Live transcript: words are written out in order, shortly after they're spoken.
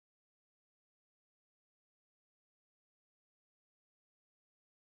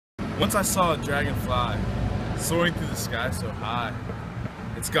Once I saw a dragonfly soaring through the sky so high,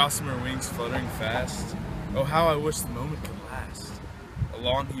 its gossamer wings fluttering fast. Oh, how I wish the moment could last.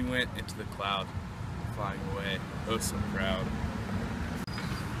 Along he went into the cloud, flying away, oh so proud.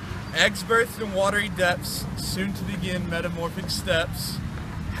 Eggs birthed in watery depths, soon to begin metamorphic steps.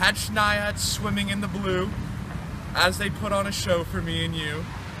 Hatched naiads swimming in the blue, as they put on a show for me and you.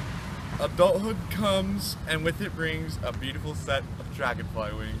 Adulthood comes, and with it brings a beautiful set of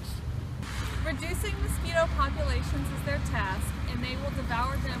dragonfly wings. Reducing mosquito populations is their task, and they will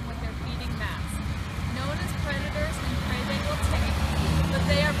devour them with their feeding mass. Known as predators and prey they will take, but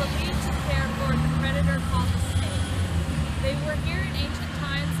they are believed to care for the predator called the snake. They were here in ancient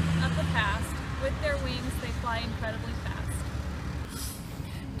times of the past. With their wings, they fly incredibly fast.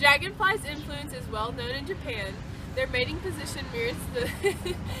 Dragonfly's influence is well known in Japan. Their mating position mirrors the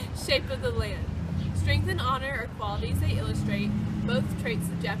shape of the land. Strength and honor are qualities they illustrate, both traits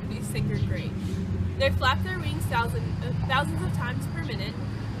the Japanese think are great. They flap their wings thousands of times per minute.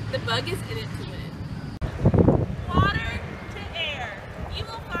 The bug is in it to win it. Water to air, you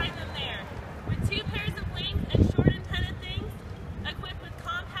will find them there. With 2 pairs of wings and short antenna things, equipped with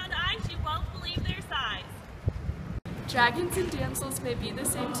compound eyes, you won't believe their size. Dragons and damsels may be the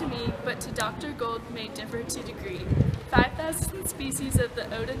same to me, but to Dr. Gold may differ to degree. 5,000 species of the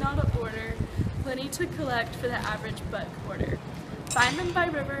Odonata order, plenty to collect for the average bug hoarder. Find them by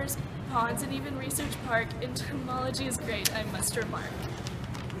rivers, ponds, and even Research Park. Entomology is great, I must remark.